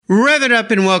Rev it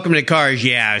up and welcome to Cars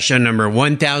Yeah, show number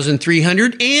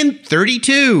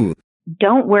 1332.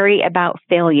 Don't worry about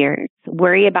failures.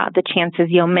 Worry about the chances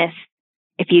you'll miss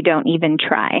if you don't even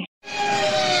try.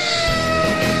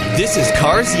 This is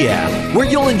Cars Yeah, where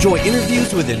you'll enjoy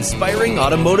interviews with inspiring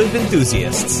automotive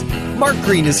enthusiasts. Mark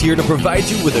Green is here to provide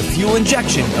you with a fuel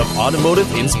injection of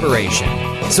automotive inspiration.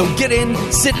 So get in,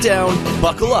 sit down,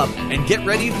 buckle up, and get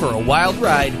ready for a wild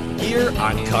ride here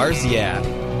on Cars Yeah.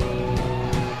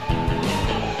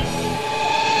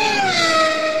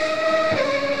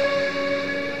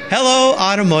 Hello,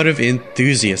 automotive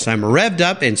enthusiasts. I'm revved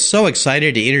up and so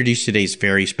excited to introduce today's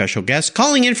very special guest.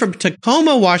 Calling in from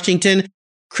Tacoma, Washington,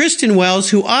 Kristen Wells,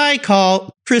 who I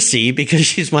call Chrissy because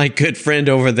she's my good friend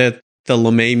over the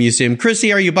LeMay Museum.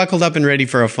 Chrissy, are you buckled up and ready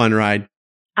for a fun ride?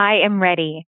 I am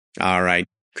ready. All right.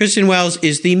 Kristen Wells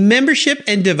is the Membership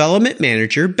and Development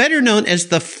Manager, better known as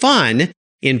the Fun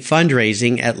in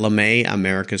fundraising at LeMay,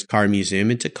 America's Car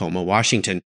Museum in Tacoma,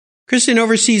 Washington. Kristen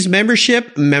oversees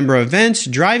membership, member events,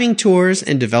 driving tours,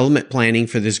 and development planning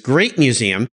for this great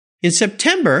museum. In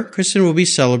September, Kristen will be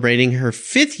celebrating her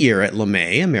 5th year at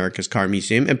LeMay, America's Car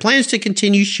Museum, and plans to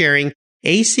continue sharing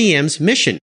ACM's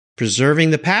mission,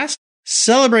 preserving the past,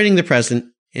 celebrating the present,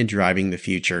 and driving the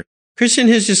future. Kristen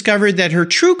has discovered that her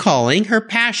true calling, her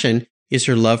passion, is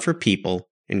her love for people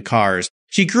and cars.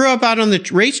 She grew up out on the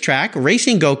racetrack,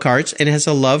 racing go-karts, and has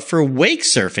a love for wake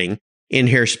surfing in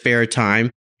her spare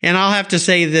time. And I'll have to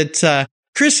say that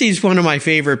Chrissy's one of my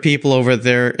favorite people over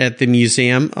there at the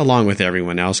museum, along with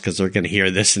everyone else, because they're going to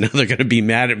hear this and they're going to be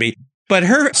mad at me. But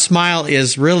her smile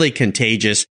is really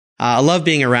contagious. I love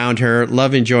being around her,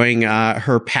 love enjoying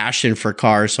her passion for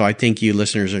cars. So I think you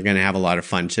listeners are going to have a lot of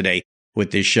fun today with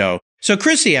this show. So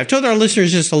Chrissy, I've told our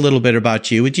listeners just a little bit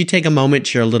about you. Would you take a moment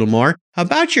to share a little more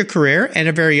about your career and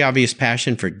a very obvious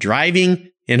passion for driving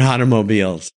in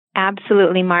automobiles?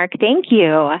 Absolutely, Mark. Thank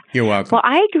you. You're welcome. Well,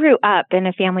 I grew up in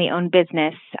a family-owned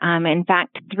business. In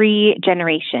fact, 3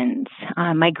 generations.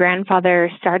 My grandfather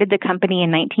started the company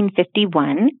in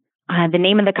 1951. The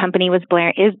name of the company is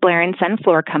Blair & Son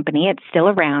Floor Company. It's still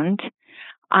around.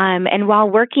 And while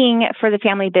working for the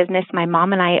family business, my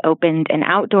mom and I opened an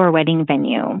outdoor wedding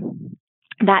venue.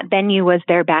 That venue was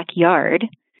their backyard.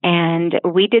 And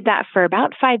we did that for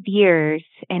about 5 years.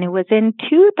 And it was in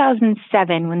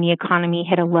 2007 when the economy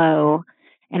hit a low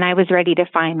and I was ready to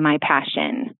find my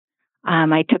passion.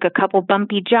 I took a couple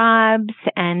bumpy jobs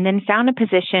and then found a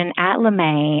position at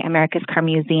LeMay, America's Car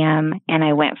Museum, and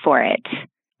I went for it.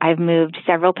 I've moved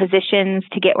several positions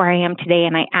to get where I am today,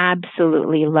 and I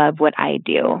absolutely love what I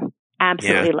do.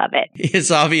 Absolutely love it. It's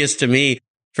obvious to me.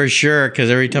 For sure,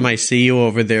 because every time I see you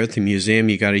over there at the museum,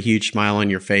 you got a huge smile on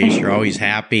your face. You're always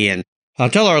happy. And I'll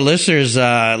tell our listeners,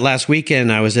 last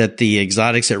weekend I was at the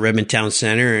Exotics at Redmond Town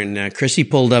Center, and Chrissy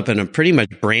pulled up in a pretty much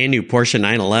brand new Porsche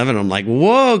 911. I'm like,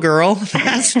 whoa, girl,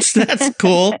 that's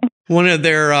cool. One of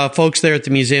their folks there at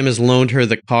the museum has loaned her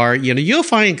the car. You know, you'll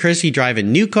find Chrissy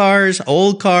driving new cars,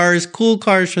 old cars, cool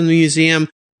cars from the museum,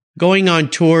 going on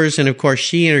tours. And of course,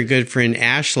 she and her good friend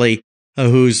Ashley,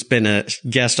 who's been a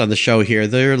guest on the show here.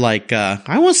 They're like,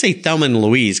 I won't say Thelma and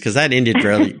Louise because that ended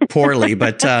really poorly,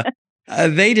 but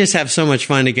they just have so much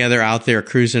fun together out there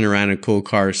cruising around in cool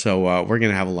cars. So we're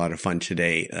going to have a lot of fun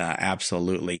today.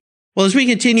 Absolutely. Well, as we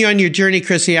continue on your journey,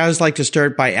 Chrissy, I always like to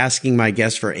start by asking my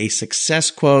guests for a success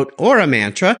quote or a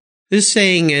mantra. This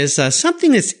saying is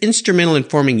something that's instrumental in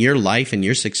forming your life and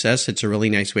your success. It's a really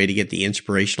nice way to get the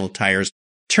inspirational tires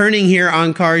turning here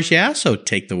on Cars Yeah, so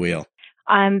take the wheel.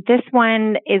 This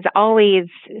one is always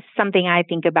something I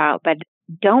think about, but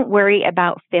don't worry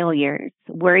about failures.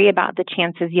 Worry about the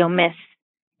chances you'll miss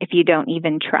if you don't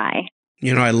even try.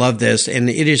 You know, I love this, and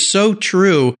it is so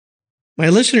true. My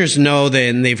listeners know that,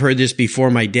 and they've heard this before.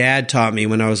 My dad taught me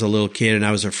when I was a little kid, and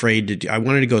I was afraid I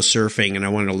wanted to go surfing, and I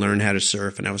wanted to learn how to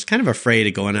surf, and I was kind of afraid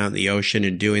of going out in the ocean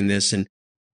and doing this. And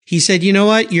he said, you know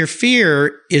what? Your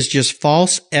fear is just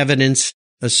false evidence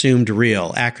assumed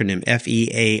real. Acronym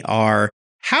FEAR.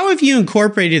 How have you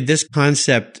incorporated this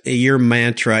concept, your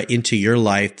mantra, into your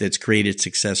life that's created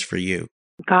success for you?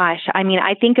 Gosh, I mean,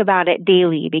 I think about it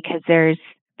daily because there's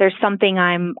something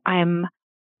I'm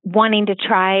wanting to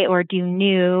try or do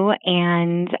new.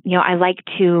 And, you know, I like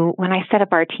to, when I set up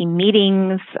our team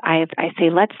meetings, I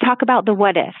say, let's talk about the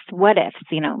what ifs. What ifs,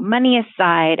 you know, money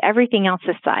aside, everything else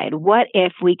aside. What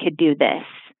if we could do this?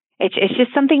 It's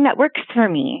just something that works for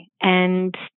me.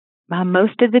 And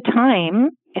most of the time,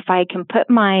 if I can put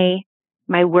my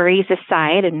worries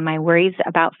aside and my worries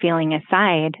about feeling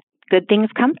aside, good things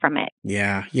come from it.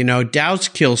 Yeah. You know, doubts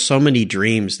kill so many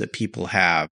dreams that people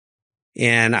have.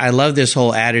 And I love this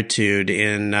whole attitude.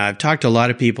 And I've talked to a lot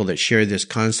of people that share this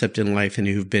concept in life and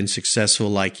who've been successful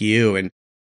like you. And,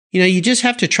 you just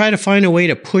have to try to find a way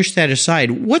to push that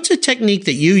aside. What's a technique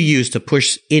that you use to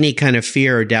push any kind of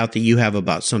fear or doubt that you have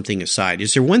about something aside?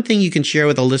 Is there one thing you can share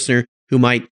with a listener who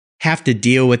might have to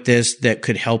deal with this that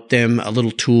could help them, a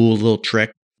little tool, a little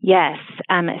trick? Yes.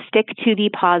 Stick to the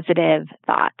positive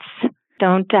thoughts.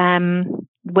 Don't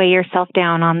weigh yourself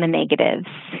down on the negatives.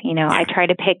 I try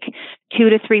to pick 2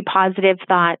 to 3 positive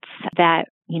thoughts that,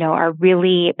 are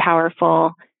really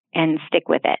powerful and stick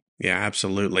with it. Yeah,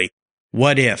 absolutely.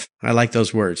 What if? I like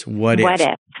those words. What if? What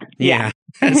if? Yeah,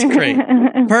 that's great.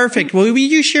 Perfect. Well, will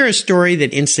you share a story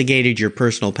that instigated your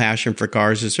personal passion for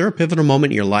cars? Is there a pivotal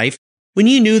moment in your life when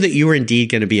you knew that you were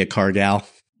indeed going to be a car gal?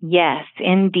 Yes,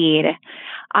 indeed.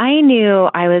 I knew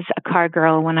I was a car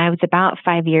girl when I was about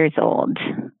 5 years old.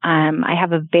 I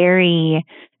have a very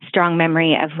strong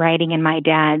memory of riding in my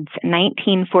dad's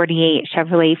 1948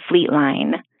 Chevrolet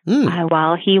Fleetline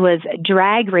while he was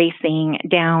drag racing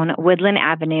down Woodland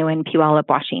Avenue in Puyallup,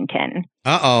 Washington.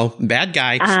 Uh-oh, bad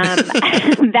guy.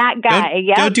 That guy,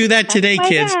 yeah. Don't do that today,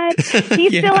 kids. He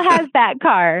still has that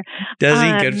car. Does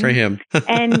he? Good for him.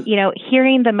 And,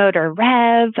 hearing the motor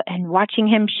rev and watching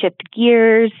him shift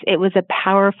gears, it was a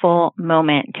powerful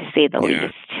moment, to say the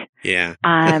least. Yeah.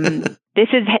 This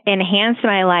has enhanced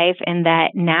my life in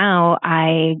that now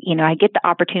I get the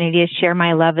opportunity to share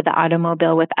my love of the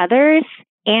automobile with others.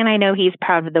 And I know he's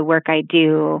proud of the work I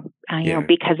do,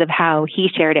 because of how he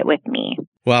shared it with me.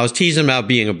 Well, I was teasing about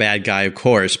being a bad guy, of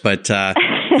course, but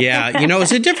it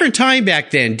was a different time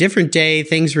back then, different day,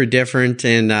 things were different.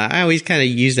 And I always kind of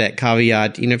use that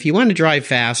caveat. If you want to drive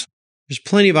fast, there's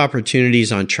plenty of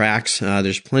opportunities on tracks.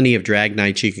 There's plenty of drag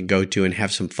nights you can go to and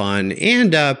have some fun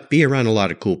and be around a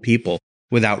lot of cool people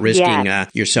without risking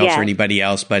yourself or anybody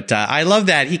else. But I love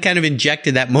that. He kind of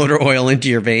injected that motor oil into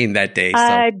your vein that day.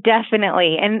 So.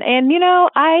 Definitely. And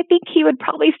I think he would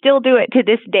probably still do it to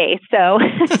this day. So.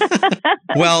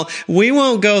 Well, we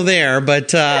won't go there,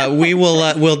 but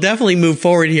we'll definitely move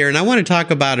forward here. And I want to talk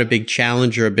about a big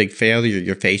challenge or a big failure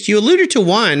you faced. You alluded to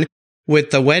one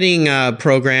with the wedding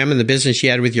program and the business you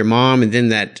had with your mom, and then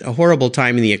that horrible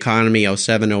time in the economy,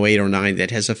 07, 08, 09,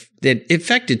 that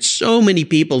affected so many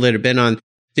people that have been on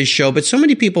this show, but so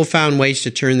many people found ways to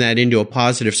turn that into a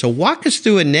positive. So walk us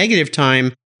through a negative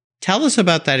time. Tell us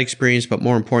about that experience, but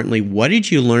more importantly, what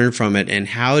did you learn from it, and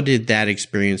how did that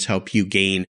experience help you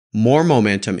gain more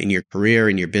momentum in your career,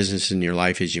 in your business, in your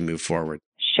life as you move forward?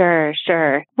 Sure.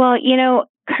 Well,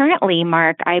 currently,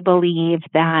 Mark, I believe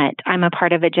that I'm a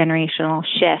part of a generational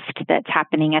shift that's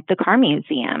happening at the Car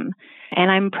Museum,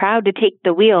 and I'm proud to take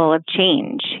the wheel of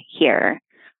change here.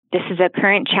 This is a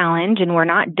current challenge, and we're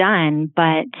not done,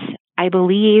 but I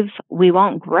believe we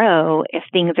won't grow if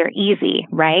things are easy,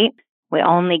 right? We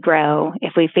only grow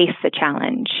if we face the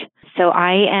challenge. So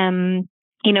I am,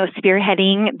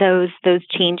 spearheading those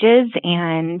changes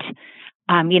and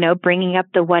bringing up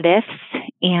the what ifs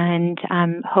and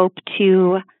hope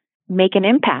to make an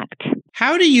impact.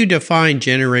 How do you define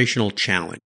generational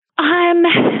challenge?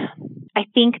 I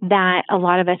think that a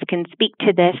lot of us can speak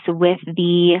to this with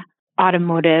the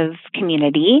automotive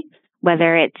community,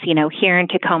 whether it's, here in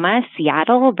Tacoma,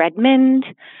 Seattle, Redmond.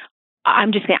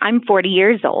 I'm 40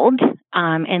 years old.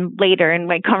 And later in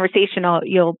my conversation,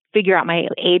 you'll figure out my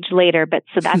age later, but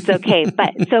so that's okay.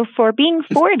 But so for being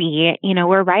 40,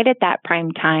 we're right at that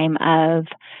prime time of,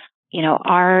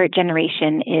 our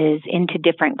generation is into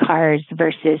different cars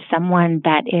versus someone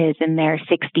that is in their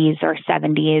 60s or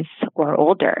 70s or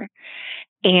older.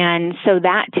 And so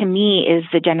that to me is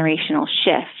the generational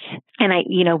shift. And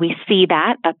we see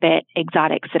that up at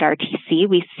Exotics at RTC.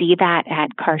 We see that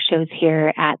at car shows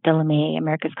here at the LeMay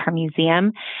America's Car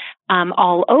Museum.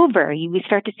 All over, we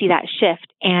start to see that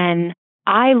shift. And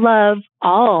I love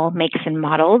all makes and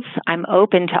models. I'm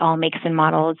open to all makes and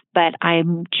models, but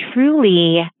I'm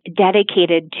truly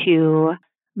dedicated to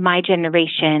my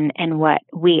generation and what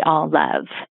we all love.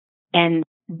 And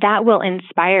that will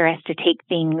inspire us to take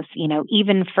things,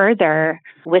 even further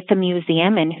with the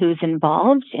museum and who's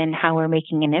involved and how we're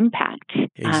making an impact.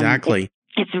 Exactly.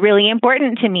 It's really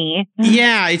important to me.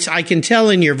 Yeah, I can tell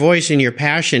in your voice and your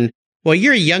passion. Well,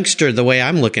 you're a youngster the way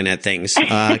I'm looking at things,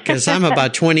 because I'm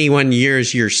about 21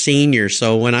 years your senior.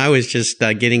 So when I was just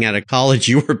getting out of college,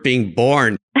 you were being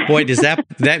born. Boy, does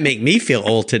that make me feel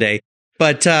old today.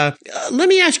 But let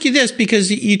me ask you this, because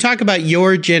you talk about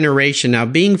your generation. Now,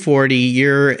 being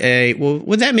 40,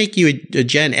 would that make you a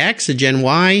Gen X, a Gen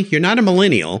Y? You're not a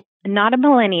millennial. Not a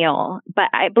millennial, but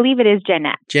I believe it is Gen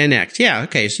X. Gen X, yeah.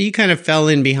 Okay, so you kind of fell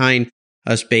in behind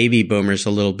us baby boomers a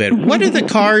little bit. What are the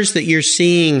cars that you're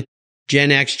seeing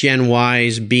Gen X, Gen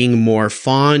Ys being more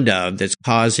fond of that's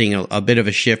causing a bit of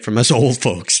a shift from us old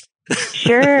folks?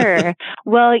 Sure.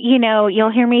 Well,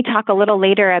 you'll hear me talk a little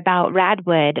later about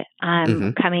Radwood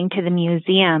coming to the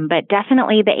museum, but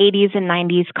definitely the 80s and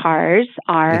 90s cars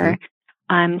are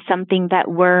something that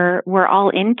we're all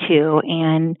into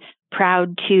and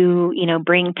proud to,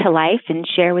 bring to life and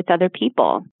share with other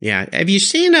people. Yeah. Have you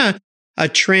seen a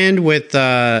trend with,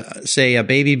 say, a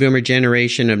baby boomer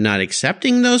generation of not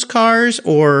accepting those cars,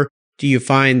 or do you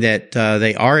find that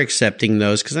they are accepting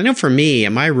those? Because I know for me,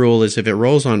 my rule is if it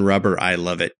rolls on rubber, I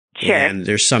love it. Sure. And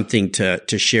there's something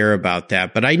to share about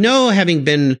that. But I know, having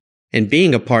been and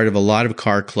being a part of a lot of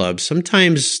car clubs,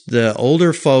 sometimes the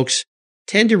older folks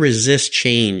tend to resist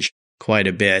change quite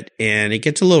a bit, and it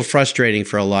gets a little frustrating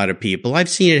for a lot of people. I've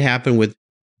seen it happen with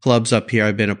clubs up here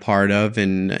I've been a part of,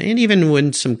 and even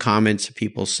when some comments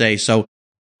people say. So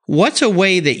what's a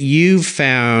way that you've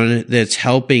found that's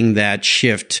helping that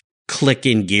shift click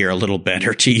in gear a little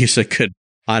better, to use a good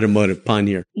automotive pun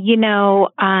here?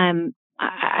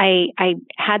 I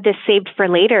had this saved for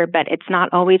later, but it's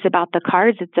not always about the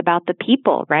cars. It's about the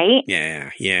people, right? Yeah.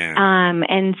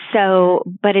 And so,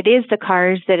 but it is the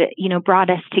cars that, brought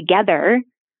us together,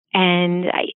 and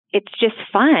it's just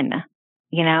fun,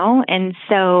 and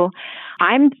so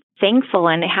I'm thankful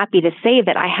and happy to say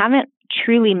that I haven't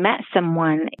truly met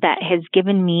someone that has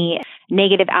given me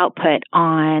negative output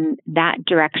on that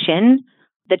direction.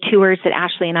 The tours that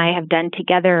Ashley and I have done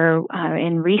together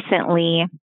and recently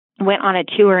went on a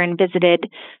tour and visited,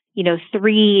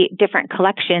 3 different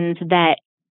collections that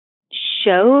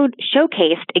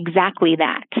showcased exactly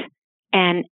that.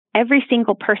 And every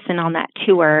single person on that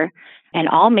tour, and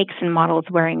all makes and models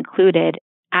were included,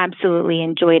 absolutely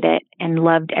enjoyed it and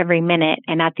loved every minute.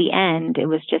 And at the end, it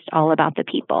was just all about the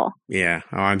people. Yeah.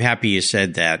 Oh, I'm happy you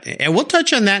said that. And we'll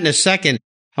touch on that in a second.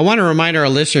 I want to remind our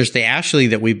listeners, the Ashley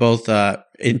that we both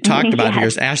talked about here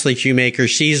is Ashley Shoemaker.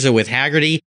 She's with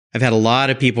Hagerty. I've had a lot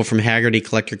of people from Hagerty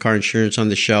Collect Your Car Insurance on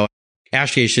the show.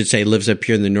 Ashley, I should say, lives up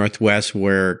here in the Northwest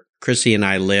where Chrissy and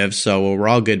I live. So we're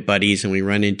all good buddies and we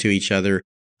run into each other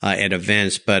at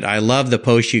events. But I love the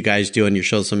posts you guys do on your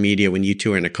social media when you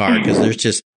two are in a car, because there's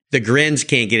just, the grins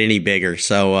can't get any bigger.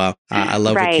 So I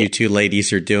love what you two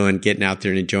ladies are doing, getting out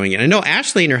there and enjoying it. I know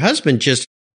Ashley and her husband just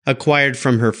acquired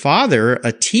from her father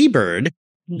a T-Bird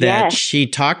that she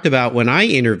talked about when I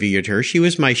interviewed her. She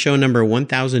was my show number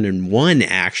 1001,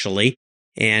 actually.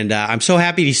 And I'm so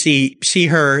happy to see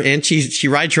her. And she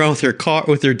rides around with her car,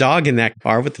 with her dog in that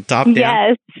car with the top down.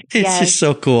 Yes. It's just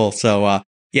so cool. So,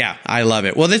 yeah, I love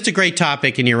it. Well, that's a great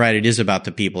topic. And you're right. It is about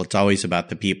the people. It's always about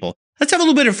the people. Let's have a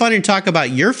little bit of fun and talk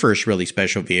about your first really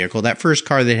special vehicle, that first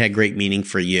car that had great meaning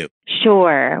for you.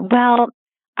 Sure. Well,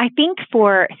 I think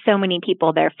for so many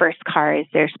people, their first car is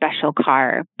their special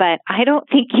car, but I don't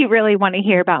think you really want to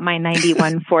hear about my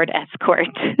 91 Ford Escort.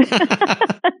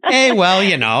 Hey, well,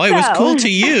 it was cool to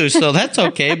you, so that's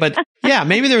okay. But yeah,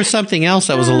 maybe there was something else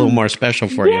that was a little more special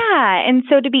for you. Yeah. And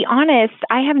so to be honest,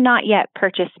 I have not yet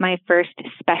purchased my first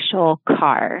special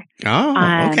car.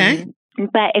 Oh, okay.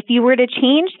 But if you were to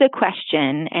change the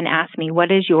question and ask me,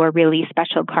 what is your really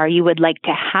special car you would like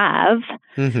to have?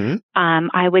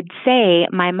 I would say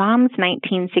my mom's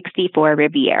 1964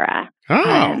 Riviera.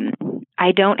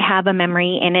 I don't have a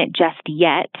memory in it just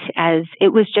yet, as it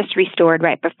was just restored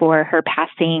right before her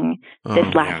passing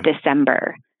this last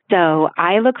December. So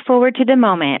I look forward to the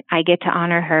moment I get to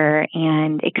honor her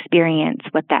and experience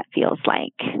what that feels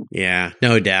like. Yeah,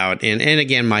 no doubt. And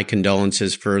again, my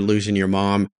condolences for losing your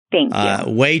mom. Thank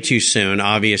you. Way too soon,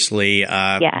 obviously.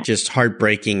 Just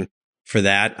heartbreaking for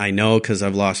that. I know, because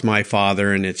I've lost my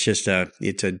father, and it's just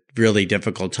it's a really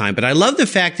difficult time. But I love the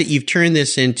fact that you've turned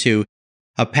this into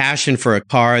a passion for a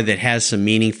car that has some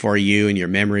meaning for you and your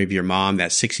memory of your mom,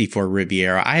 that 64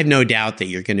 Riviera. I have no doubt that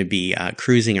you're going to be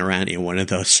cruising around in one of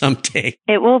those someday.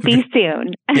 It will be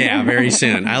soon. Yeah, very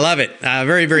soon. I love it.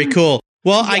 Very, very cool.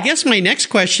 Well, I guess my next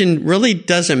question really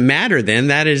doesn't matter then.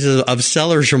 That is of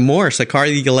seller's remorse, a car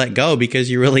that you let go because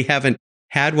you really haven't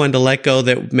had one to let go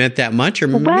that meant that much, or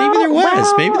maybe there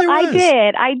was. Maybe there was. I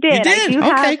did. You did?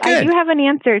 I do have an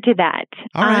answer to that.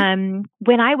 All right.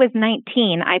 When I was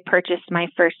 19, I purchased my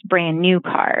first brand new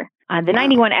car. The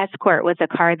 91 Escort was a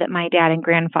car that my dad and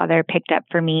grandfather picked up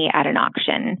for me at an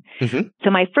auction. So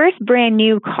my first brand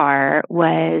new car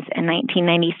was a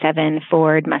 1997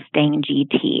 Ford Mustang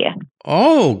GT.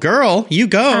 Oh, girl, you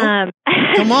go.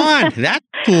 Come on. That's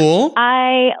cool.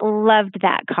 I loved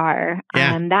that car.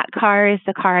 Yeah. That car is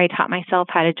the car I taught myself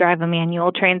how to drive a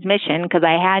manual transmission because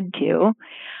I had to.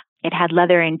 It had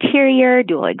leather interior,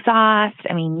 dual exhaust.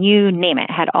 I mean, you name it.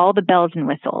 It had all the bells and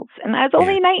whistles. And I was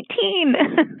only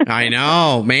 19. I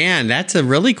know, man. That's a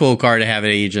really cool car to have at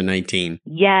the age of 19.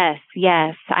 Yes.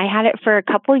 I had it for a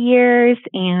couple years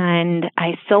and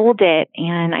I sold it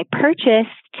and I purchased.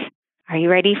 Are you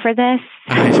ready for this?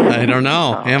 I don't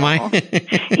know. Am I?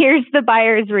 Here's the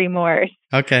buyer's remorse.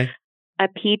 Okay. A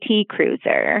PT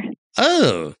Cruiser.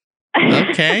 Oh,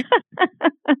 okay.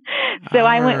 So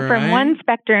I went from one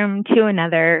spectrum to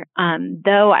another,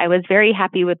 though I was very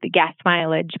happy with the gas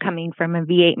mileage coming from a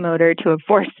V8 motor to a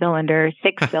 4-cylinder,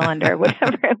 6-cylinder,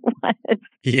 whatever it was.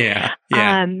 Yeah.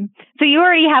 So you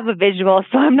already have a visual,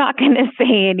 so I'm not going to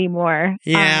say anymore.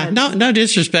 Yeah, no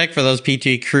disrespect for those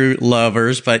PT Crew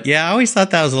lovers, but yeah, I always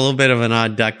thought that was a little bit of an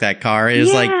odd duck, that car. It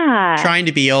was like trying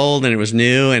to be old and it was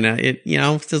new, and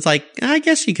it's like, I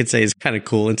guess you could say it's kind of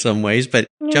cool in some ways, but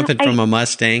jumping from a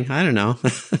Mustang, I don't know.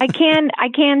 I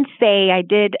can say I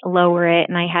did lower it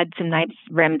and I had some nice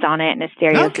rims on it and a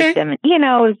stereo system.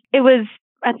 It was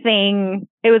a thing.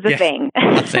 It was a thing.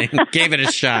 A thing. Gave it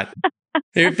a shot.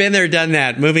 They've been there, done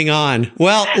that. Moving on.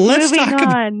 Well,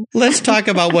 let's talk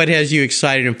about what has you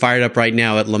excited and fired up right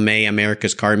now at LeMay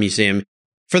America's Car Museum.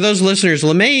 For those listeners,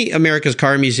 LeMay America's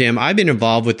Car Museum, I've been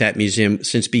involved with that museum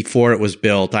since before it was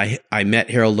built. I met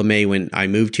Harold LeMay when I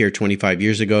moved here 25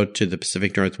 years ago to the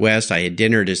Pacific Northwest. I had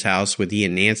dinner at his house with he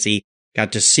and Nancy,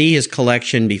 got to see his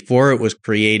collection before it was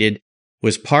created,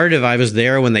 I was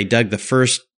there when they dug the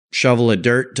first shovel of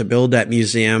dirt to build that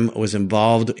museum, was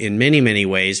involved in many, many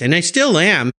ways, and I still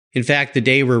am. In fact, the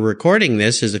day we're recording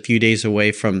this is a few days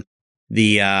away from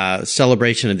the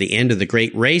celebration of the end of the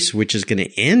Great Race, which is going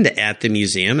to end at the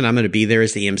museum, and I'm going to be there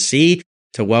as the MC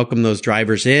to welcome those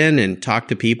drivers in and talk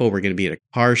to people. We're going to be at a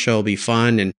car show. It'll be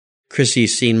fun, and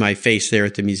Chrissy's seen my face there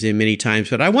at the museum many times,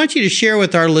 but I want you to share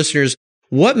with our listeners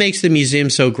what makes the museum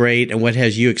so great and what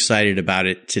has you excited about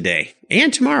it today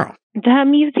and tomorrow. The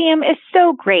museum is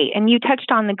so great. And you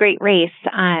touched on the Great Race.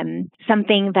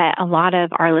 Something that a lot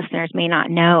of our listeners may not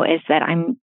know is that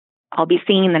I'll be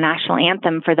singing the national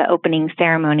anthem for the opening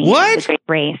ceremony of the Great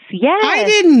Race. Yes. I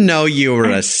didn't know you were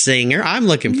a singer. I'm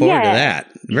looking forward to that.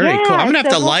 Very cool. I'm going to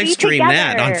have to live stream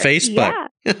that on Facebook.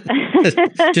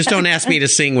 Yeah. Just don't ask me to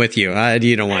sing with you.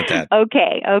 You don't want that.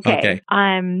 Okay.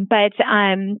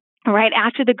 Right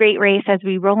after the Great Race, as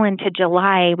we roll into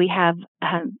July, we have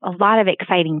a lot of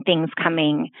exciting things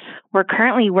coming. We're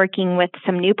currently working with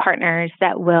some new partners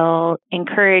that will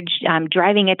encourage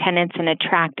driving attendance and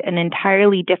attract an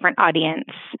entirely different audience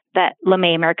that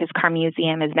LeMay America's Car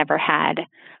Museum has never had.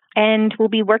 And we'll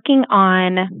be working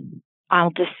on,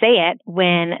 I'll just say it,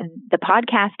 when the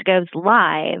podcast goes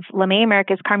live, LeMay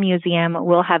America's Car Museum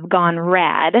will have gone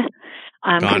rad.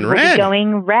 Gone rad? We'll be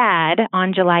going rad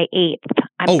on July 8th.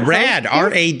 Rad,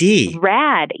 R-A-D.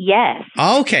 Rad, yes.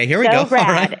 Oh, okay, here we go. Rad,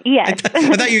 all right. Yes.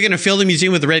 I thought you were going to fill the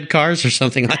museum with red cars or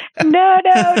something like that.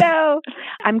 No.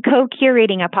 I'm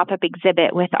co-curating a pop-up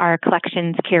exhibit with our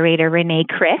collections curator, Renee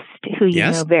Christ, who you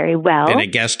know very well. Been a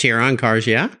guest here on Cars,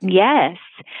 yeah? Yes.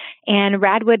 And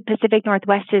Radwood Pacific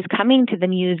Northwest is coming to the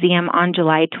museum on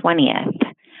July 20th.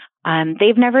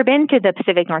 They've never been to the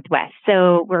Pacific Northwest,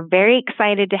 so we're very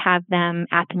excited to have them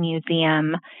at the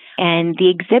museum. And the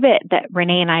exhibit that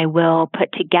Renee and I will put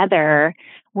together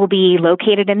will be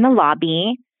located in the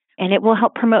lobby, and it will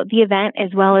help promote the event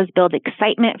as well as build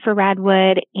excitement for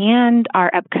Radwood and our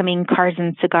upcoming Cars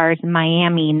and Cigars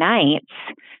Miami Nights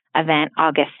event,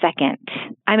 August 2nd.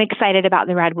 I'm excited about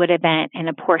the Radwood event, and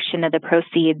a portion of the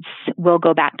proceeds will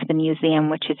go back to the museum,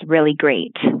 which is really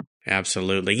great.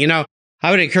 Absolutely. I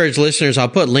would encourage listeners, I'll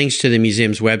put links to the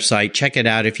museum's website. Check it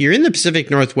out. If you're in the Pacific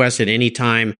Northwest at any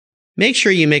time, make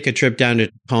sure you make a trip down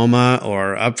to Tacoma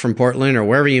or up from Portland or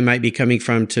wherever you might be coming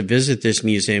from to visit this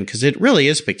museum, because it really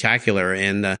is spectacular.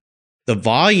 And the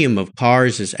volume of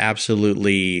cars is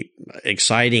absolutely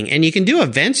exciting. And you can do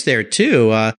events there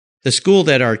too. The school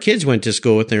that our kids went to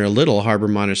school with, they're little, Harbor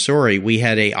Montessori, we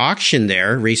had an auction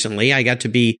there recently. I got to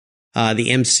be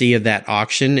the MC of that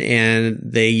auction, and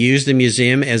they used the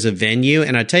museum as a venue.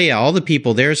 And I tell you, all the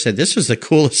people there said this was the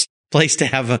coolest place to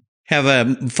have a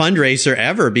fundraiser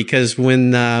ever, because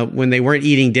when they weren't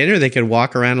eating dinner, they could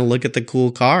walk around and look at the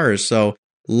cool cars. So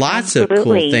lots of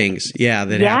cool things, that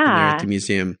happen there at the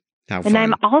museum. How fun.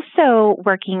 And I'm also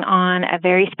working on a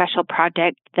very special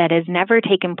project that has never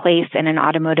taken place in an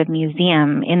automotive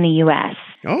museum in the U.S.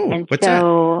 Oh, and what's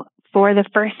that? For the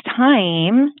first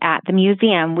time at the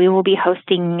museum, we will be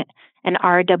hosting an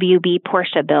RWB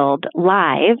Porsche build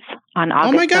live on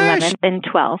August 11th and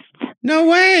 12th. No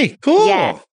way. Cool.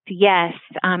 Yes.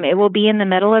 It will be in the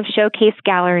middle of Showcase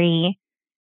Gallery.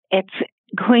 It's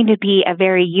going to be a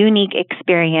very unique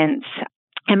experience.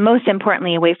 And most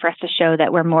importantly, a way for us to show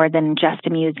that we're more than just a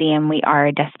museum, we are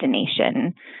a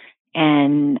destination.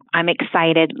 And I'm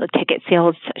excited. The ticket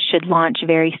sales should launch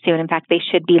very soon. In fact, they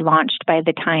should be launched by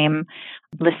the time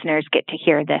listeners get to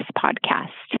hear this podcast.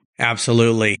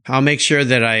 Absolutely. I'll make sure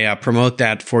that I promote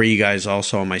that for you guys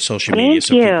also on my social media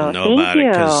so people know about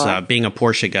it. Because being a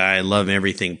Porsche guy, I love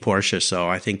everything Porsche. So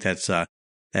I think that's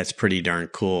pretty darn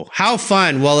cool. How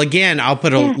fun. Well, again, I'll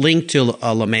put a link to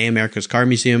LeMay America's Car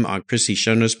Museum on Chrissy's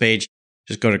show notes page.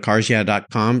 Just go to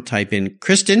carsyeah.com, type in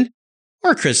Kristen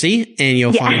or Chrissy, and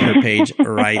you'll find her page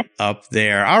right up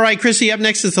there. All right, Chrissy, up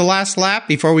next is the last lap.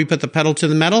 Before we put the pedal to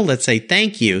the metal, let's say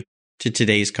thank you to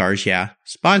today's Cars Yeah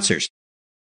sponsors.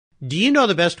 Do you know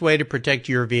the best way to protect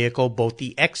your vehicle, both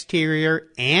the exterior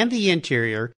and the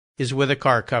interior, is with a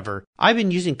car cover? I've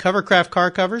been using Covercraft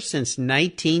car covers since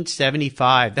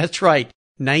 1975. That's right,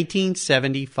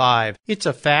 1975. It's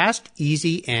a fast,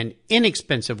 easy, and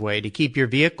inexpensive way to keep your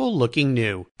vehicle looking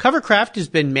new. Covercraft has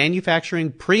been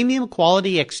manufacturing premium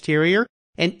quality exterior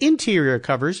and interior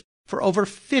covers for over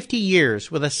 50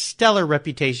 years with a stellar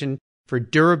reputation for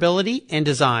durability and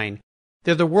design.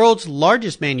 They're the world's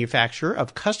largest manufacturer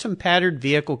of custom patterned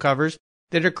vehicle covers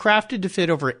that are crafted to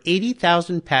fit over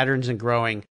 80,000 patterns and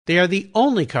growing. They are the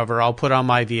only cover I'll put on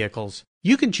my vehicles.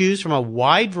 You can choose from a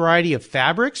wide variety of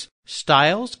fabrics,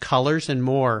 styles, colors, and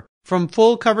more. From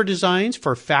full cover designs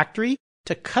for factory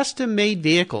to custom-made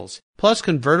vehicles, plus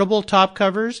convertible top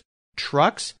covers,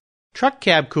 trucks, truck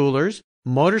cab coolers,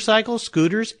 motorcycles,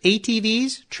 scooters,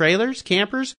 ATVs, trailers,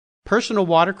 campers, personal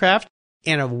watercraft,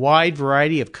 and a wide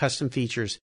variety of custom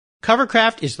features.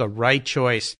 Covercraft is the right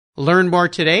choice. Learn more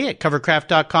today at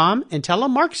covercraft.com and tell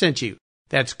them Mark sent you.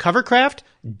 That's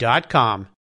covercraft.com.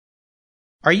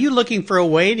 Are you looking for a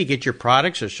way to get your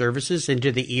products or services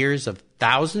into the ears of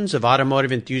thousands of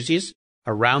automotive enthusiasts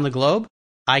around the globe?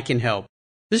 I can help.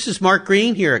 This is Mark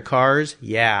Green here at Cars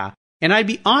Yeah, and I'd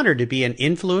be honored to be an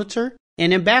influencer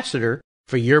and ambassador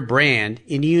for your brand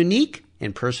in a unique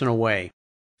and personal way.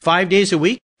 5 days a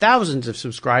week, thousands of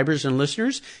subscribers and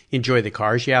listeners enjoy the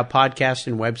Cars Yeah podcast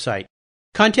and website.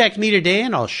 Contact me today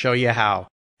and I'll show you how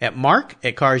at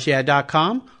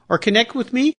mark@carsyeah.com or connect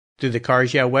with me through the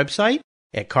Cars Yeah website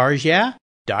at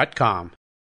carsyeah.com.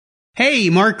 Hey,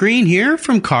 Mark Green here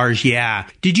from Cars Yeah.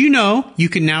 Did you know you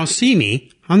can now see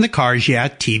me on the Cars Yeah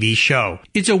TV show?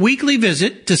 It's a weekly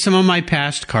visit to some of my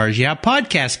past Cars Yeah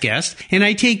podcast guests, and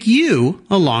I take you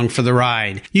along for the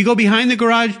ride. You go behind the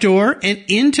garage door and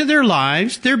into their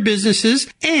lives, their businesses,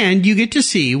 and you get to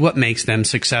see what makes them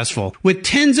successful. With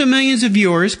tens of millions of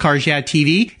viewers, Cars Yeah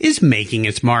TV is making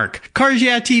its mark. Cars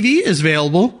Yeah TV is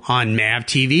available on MAV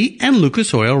TV and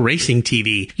Lucas Oil Racing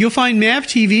TV. You'll find MAV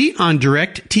TV on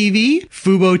Direct TV,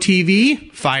 Fubo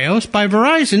TV, Fios by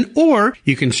Verizon, or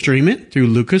you can stream it through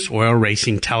Lucas Oil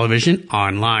Racing Television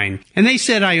online. And they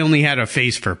said I only had a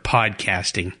face for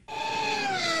podcasting.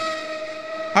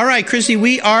 All right, Chrissy,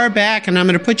 we are back, and I'm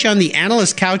going to put you on the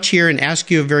analyst couch here and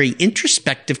ask you a very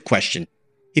introspective question.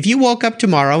 If you woke up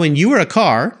tomorrow and you were a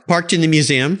car parked in the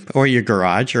museum or your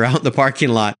garage or out in the parking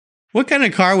lot, what kind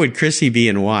of car would Chrissy be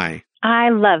and why? I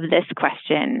love this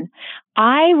question.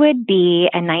 I would be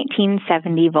a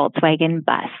 1970 Volkswagen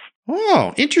bus.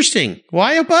 Oh, interesting.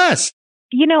 Why a bus?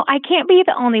 You know, I can't be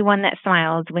the only one that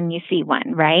smiles when you see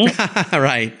one, right?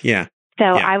 Right, yeah. So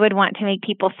I would want to make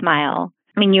people smile.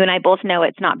 I mean, you and I both know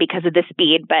it's not because of the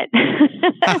speed,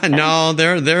 but... No,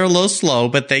 they're a little slow,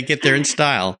 but they get there in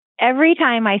style. Every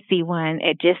time I see one,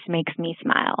 it just makes me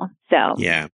smile. So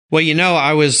yeah. Well, you know,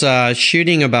 I was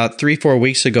shooting about 3-4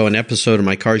 weeks ago an episode of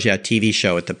my Cars Yeah TV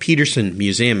show at the Peterson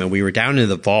Museum, and we were down in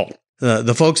the vault.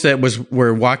 The folks that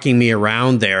were walking me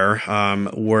around there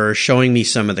were showing me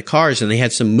some of the cars, and they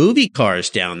had some movie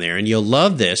cars down there. And you'll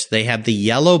love this. They have the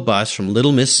yellow bus from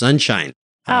Little Miss Sunshine.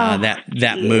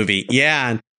 That movie,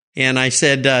 yeah. And I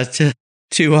said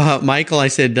to Michael, I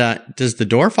said, "Does the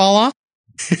door fall off?"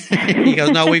 He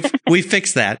goes, "No, we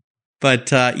fixed that."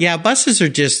 But yeah, buses are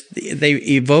they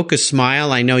evoke a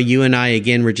smile. I know you and I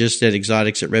again were just at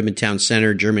Exotics at Redmond Town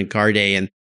Center, German Car Day, and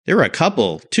there were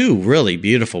two really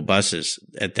beautiful buses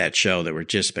at that show that were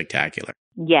just spectacular.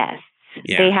 Yes.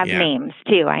 Yeah, they have names,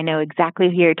 too. I know exactly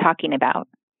who you're talking about.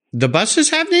 The buses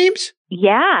have names?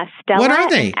 Yeah. Stella. What are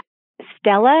they?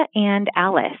 Stella and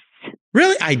Alice.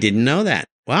 Really? I didn't know that.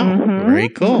 Wow. Mm-hmm. Very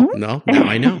cool. Mm-hmm. No, now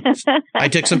I know. I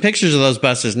took some pictures of those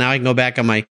buses. Now I can go back on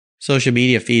my social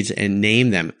media feeds and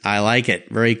name them. I like it.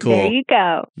 Very cool. There you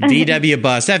go. VW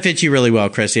bus. That fits you really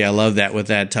well, Chrissy. I love that with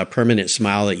that permanent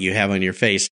smile that you have on your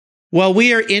face. Well,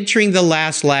 we are entering the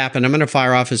last lap, and I'm going to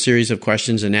fire off a series of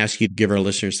questions and ask you to give our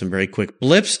listeners some very quick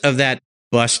blips of that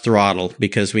bus throttle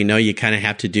because we know you kind of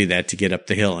have to do that to get up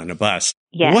the hill in a bus.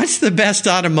 Yes. What's the best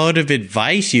automotive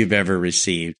advice you've ever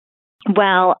received?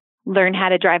 Well, learn how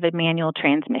to drive a manual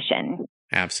transmission.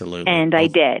 Absolutely. And I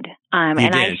did. And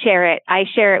did. I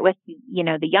share it with,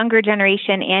 the younger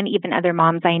generation and even other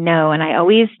moms I know. And I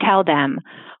always tell them,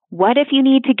 what if you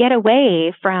need to get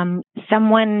away from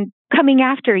someone coming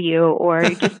after you or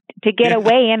just to get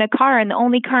away in a car and the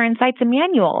only car in sight's a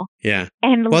manual? Yeah.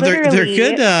 And well, they're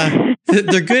good.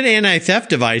 They're good anti-theft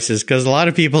devices because a lot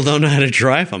of people don't know how to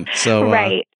drive them. So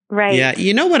Right. Yeah.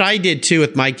 You know what I did too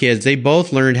with my kids? They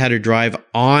both learned how to drive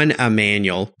on a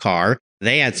manual car.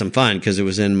 They had some fun because it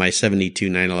was in my 72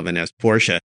 911S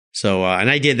Porsche. So, and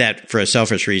I did that for a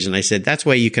selfish reason. I said, that's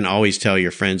why you can always tell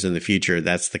your friends in the future,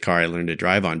 that's the car I learned to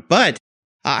drive on. But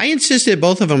I insisted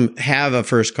both of them have a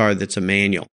first car that's a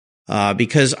manual,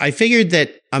 because I figured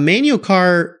that a manual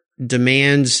car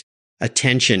demands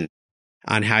attention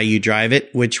on how you drive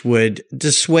it, which would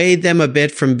dissuade them a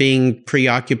bit from being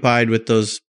preoccupied with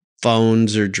those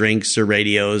phones or drinks or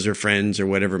radios or friends or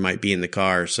whatever might be in the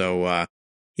car. So,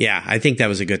 yeah, I think that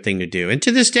was a good thing to do. And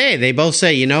to this day, they both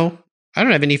say, I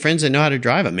don't have any friends that know how to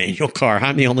drive a manual car.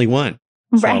 I'm the only one.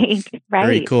 So, right.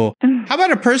 Very cool. How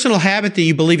about a personal habit that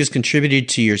you believe has contributed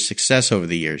to your success over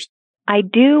the years? I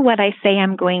do what I say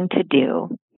I'm going to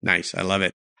do. Nice. I love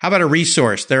it. How about a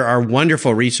resource? There are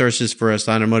wonderful resources for us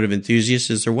automotive enthusiasts.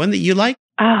 Is there one that you like?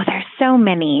 Oh, there's so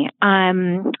many.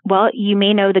 Well, you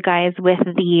may know the guys with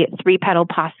the 3-Pedal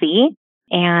Posse.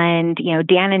 And,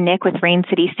 Dan and Nick with Rain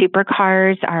City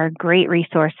Supercars are great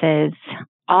resources.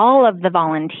 All of the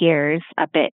volunteers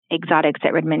up at Exotics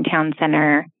at Redmond Town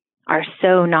Center are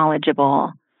so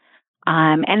knowledgeable.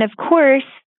 And of course,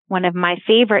 one of my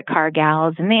favorite car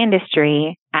gals in the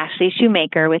industry, Ashley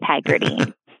Shoemaker with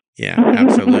Hagerty. Yeah,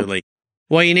 absolutely.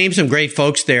 Well, you named some great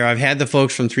folks there. I've had the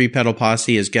folks from 3-Pedal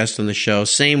Posse as guests on the show.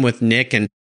 Same with Nick and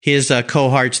his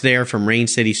cohorts there from Rain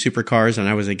City Supercars, and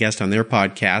I was a guest on their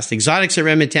podcast. Exotics at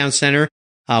Redmond Town Center.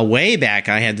 Way back,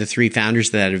 I had the 3 founders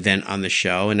of that event on the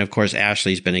show. And of course,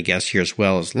 Ashley's been a guest here as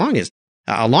well,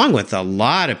 along with a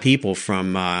lot of people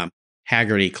from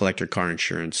Hagerty Collector Car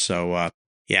Insurance. So,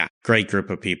 yeah, great group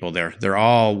of people there. They're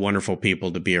all wonderful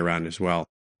people to be around as well.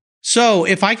 So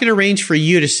if I could arrange for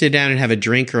you to sit down and have a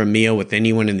drink or a meal with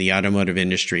anyone in the automotive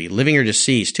industry, living or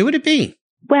deceased, who would it be?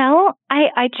 Well,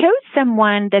 I chose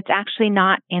someone that's actually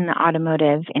not in the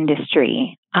automotive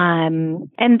industry. And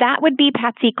that would be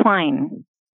Patsy Cline.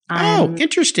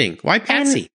 Interesting. Why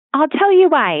Patsy? I'll tell you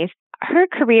why. Her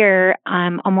career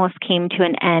almost came to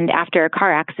an end after a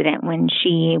car accident when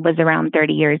she was around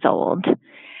 30 years old.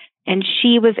 And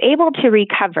she was able to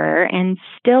recover and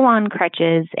still on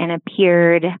crutches and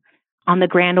appeared on the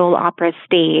Grand Ole Opera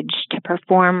stage to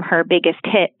perform her biggest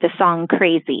hit, the song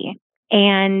Crazy.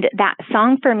 And that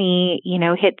song for me,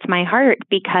 hits my heart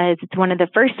because it's one of the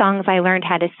first songs I learned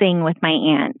how to sing with my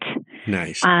aunt.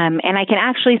 Nice. And I can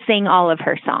actually sing all of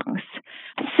her songs.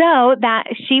 So that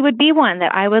she would be one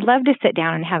that I would love to sit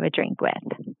down and have a drink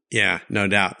with. Yeah, no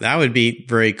doubt. That would be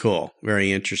very cool.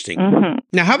 Very interesting. Mm-hmm.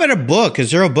 Now, how about a book?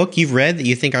 Is there a book you've read that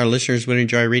you think our listeners would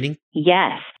enjoy reading?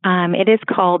 Yes. It is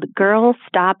called Girl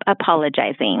Stop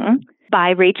Apologizing by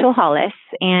Rachel Hollis.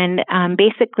 And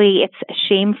basically, it's a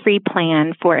shame-free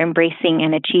plan for embracing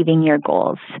and achieving your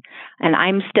goals. And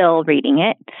I'm still reading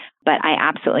it, but I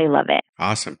absolutely love it.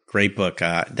 Awesome. Great book.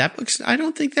 I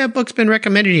don't think that book's been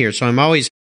recommended here, so I'm always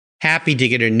happy to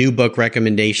get a new book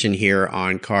recommendation here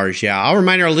on Cars Yeah. I'll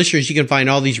remind our listeners you can find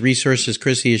all these resources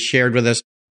Chrissy has shared with us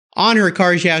on her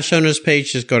Cars Yeah show notes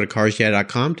page. Just go to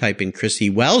carsyeah.com, type in Chrissy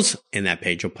Wells, and that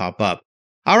page will pop up.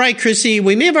 All right, Chrissy,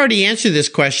 we may have already answered this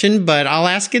question, but I'll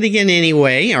ask it again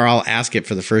anyway, or I'll ask it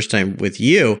for the first time with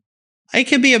you. It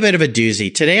can be a bit of a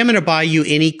doozy. Today, I'm going to buy you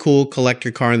any cool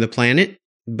collector car on the planet,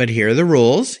 but here are the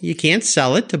rules. You can't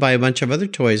sell it to buy a bunch of other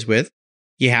toys with.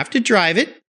 You have to drive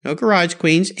it. No garage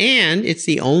queens, and it's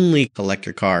the only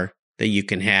collector car that you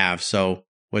can have. So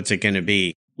what's it going to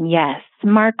be? Yes.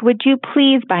 Mark, would you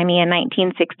please buy me a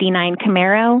 1969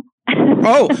 Camaro?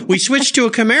 Oh, we switched to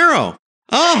a Camaro.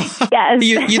 Oh, yes.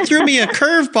 You threw me a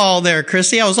curveball there,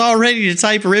 Chrissy. I was all ready to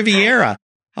type Riviera.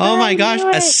 Oh my gosh,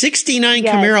 a 69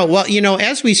 yes. Camaro. Well,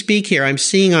 as we speak here, I'm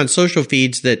seeing on social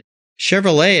feeds that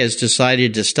Chevrolet has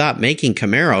decided to stop making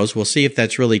Camaros. We'll see if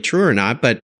that's really true or not,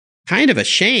 but kind of a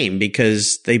shame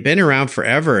because they've been around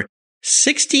forever.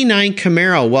 69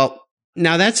 Camaro. Well,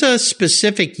 now that's a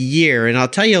specific year, and I'll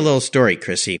tell you a little story,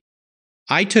 Chrissy.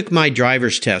 I took my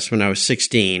driver's test when I was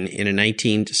 16 in a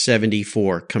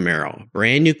 1974 Camaro,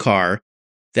 brand new car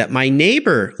that my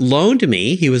neighbor loaned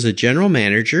me. He was a general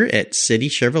manager at City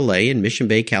Chevrolet in Mission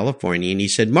Bay, California, and he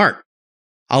said, Mark,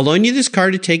 I'll loan you this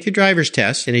car to take your driver's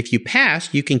test, and if you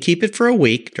pass, you can keep it for a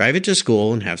week, drive it to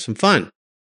school, and have some fun.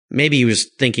 Maybe he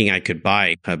was thinking I could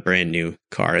buy a brand new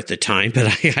car at the time, but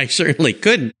I certainly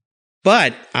couldn't.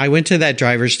 But I went to that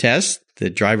driver's test. The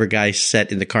driver guy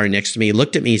sat in the car next to me,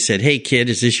 looked at me, said, "Hey, kid,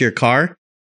 is this your car?"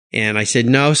 And I said,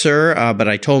 "No, sir," but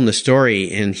I told him the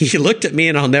story, and he looked at me,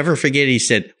 and I'll never forget. He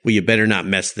said, "Well, you better not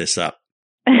mess this up."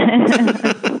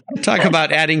 Talk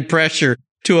about adding pressure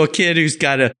to a kid who's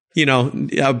got a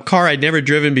car I'd never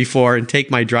driven before and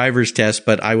take my driver's test.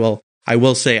 But I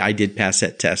will say I did pass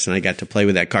that test, and I got to play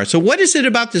with that car. So what is it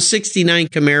about the 69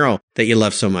 Camaro that you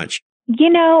love so much?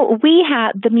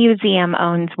 The museum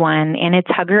owns one, and it's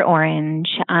Hugger Orange.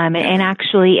 And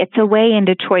actually, it's away in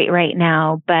Detroit right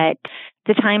now, but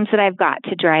the times that I've got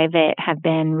to drive it have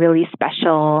been really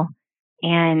special.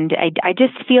 And I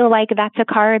just feel like that's a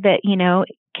car that,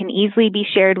 can easily be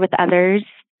shared with others.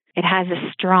 It has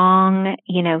a strong,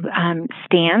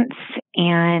 stance,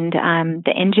 and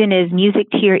the engine is music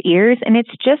to your ears, and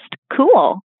it's just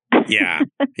cool. Yeah.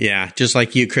 Just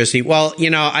like you, Chrissy. Well,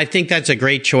 I think that's a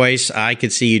great choice. I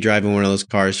could see you driving one of those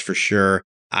cars for sure.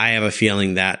 I have a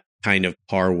feeling that kind of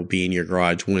car will be in your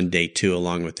garage one day too,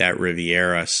 along with that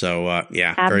Riviera. So,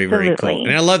 very, very cool.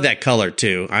 And I love that color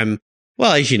too.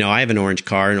 As you know, I have an orange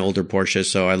car, an older Porsche,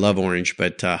 so I love orange,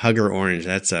 but Hugger Orange,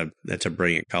 that's a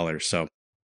brilliant color. So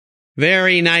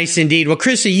very nice indeed. Well,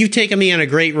 Chrissy, you've taken me on a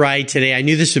great ride today. I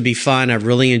knew this would be fun. I've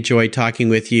really enjoyed talking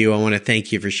with you. I want to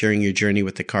thank you for sharing your journey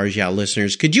with the Cars Yeah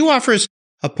listeners. Could you offer us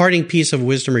a parting piece of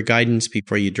wisdom or guidance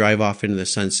before you drive off into the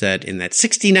sunset in that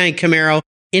 69 Camaro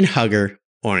in Hugger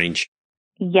Orange?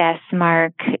 Yes,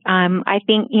 Mark. I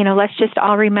think, let's just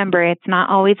all remember it's not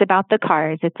always about the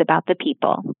cars. It's about the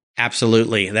people.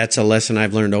 Absolutely. That's a lesson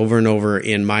I've learned over and over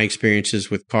in my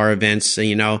experiences with car events.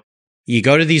 You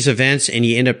go to these events and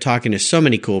you end up talking to so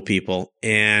many cool people,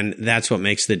 and that's what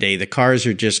makes the day. The cars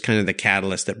are just kind of the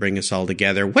catalyst that bring us all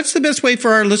together. What's the best way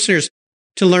for our listeners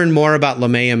to learn more about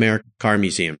LeMay American Car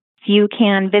Museum? You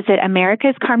can visit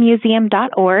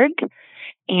americascarmuseum.org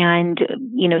and,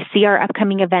 see our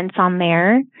upcoming events on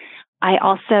there. I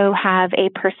also have a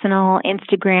personal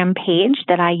Instagram page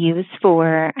that I use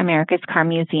for America's Car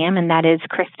Museum, and that is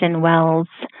Kristen Wells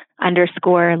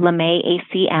 _LeMay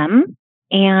ACM.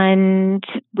 And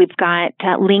we've got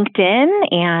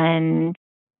LinkedIn, and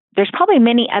there's probably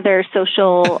many other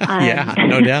social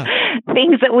no doubt.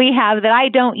 things that we have that I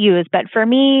don't use. But for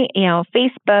me,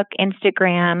 Facebook,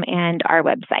 Instagram, and our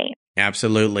website.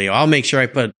 Absolutely. I'll make sure I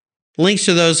put links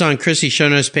to those on Chrissy's show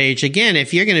notes page. Again,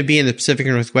 if you're going to be in the Pacific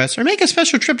Northwest, or make a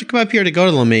special trip to come up here to go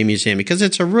to the LeMay Museum, because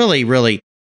it's a really, really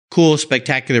cool,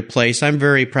 spectacular place. I'm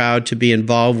very proud to be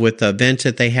involved with the events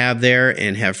that they have there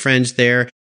and have friends there.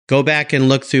 Go back and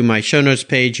look through my show notes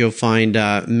page. You'll find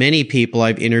many people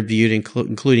I've interviewed,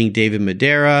 including David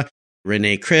Madera,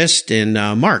 Renee Christ, and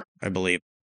Mark, I believe,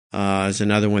 is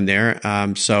another one there.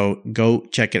 So go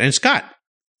check it. And Scott,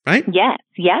 right? Yes.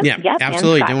 Yeah,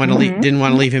 absolutely. Didn't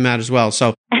want to leave him out as well.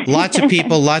 So lots of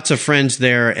people, lots of friends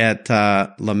there at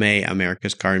LeMay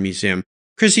America's Car Museum.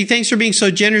 Chrissy, thanks for being so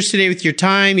generous today with your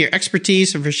time, your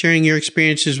expertise, and for sharing your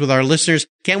experiences with our listeners.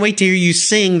 Can't wait to hear you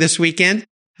sing this weekend.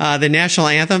 The national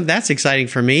anthem. That's exciting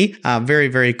for me. Very,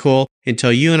 very cool.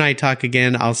 Until you and I talk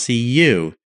again, I'll see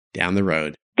you down the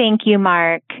road. Thank you,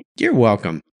 Mark. You're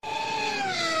welcome.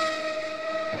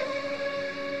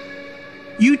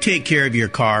 You take care of your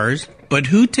cars, but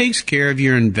who takes care of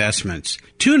your investments?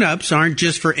 Tune-ups aren't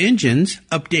just for engines.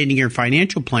 Updating your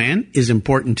financial plan is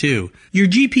important too. Your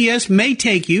GPS may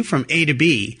take you from A to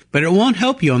B, but it won't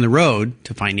help you on the road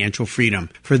to financial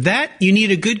freedom. For that, you need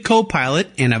a good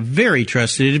co-pilot and a very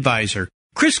trusted advisor.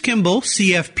 Chris Kimball,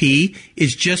 CFP,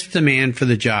 is just the man for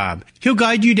the job. He'll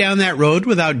guide you down that road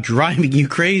without driving you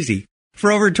crazy. For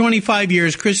over 25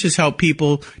 years, Chris has helped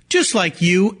people just like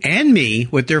you and me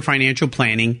with their financial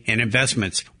planning and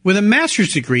investments. With a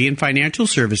master's degree in financial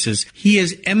services, he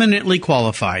is eminently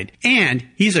qualified, and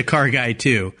he's a car guy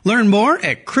too. Learn more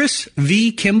at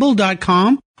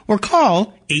chrisvkimball.com or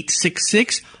call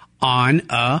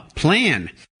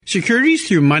 866-ON-A-PLAN. Securities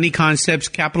through Money Concepts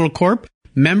Capital Corp.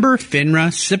 Member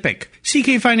FINRA SIPC.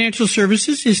 CK Financial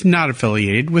Services is not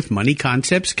affiliated with Money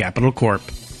Concepts Capital Corp.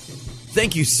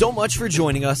 Thank you so much for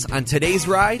joining us on today's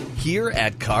ride here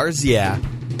at Cars Yeah.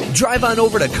 Drive on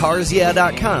over to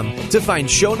carsyeah.com to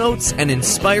find show notes and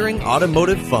inspiring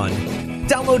automotive fun.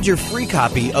 Download your free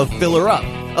copy of Filler Up,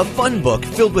 a fun book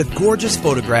filled with gorgeous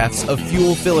photographs of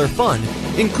fuel filler fun,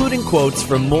 including quotes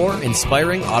from more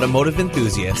inspiring automotive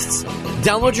enthusiasts.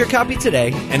 Download your copy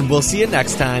today, and we'll see you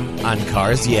next time on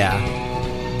Cars Yeah.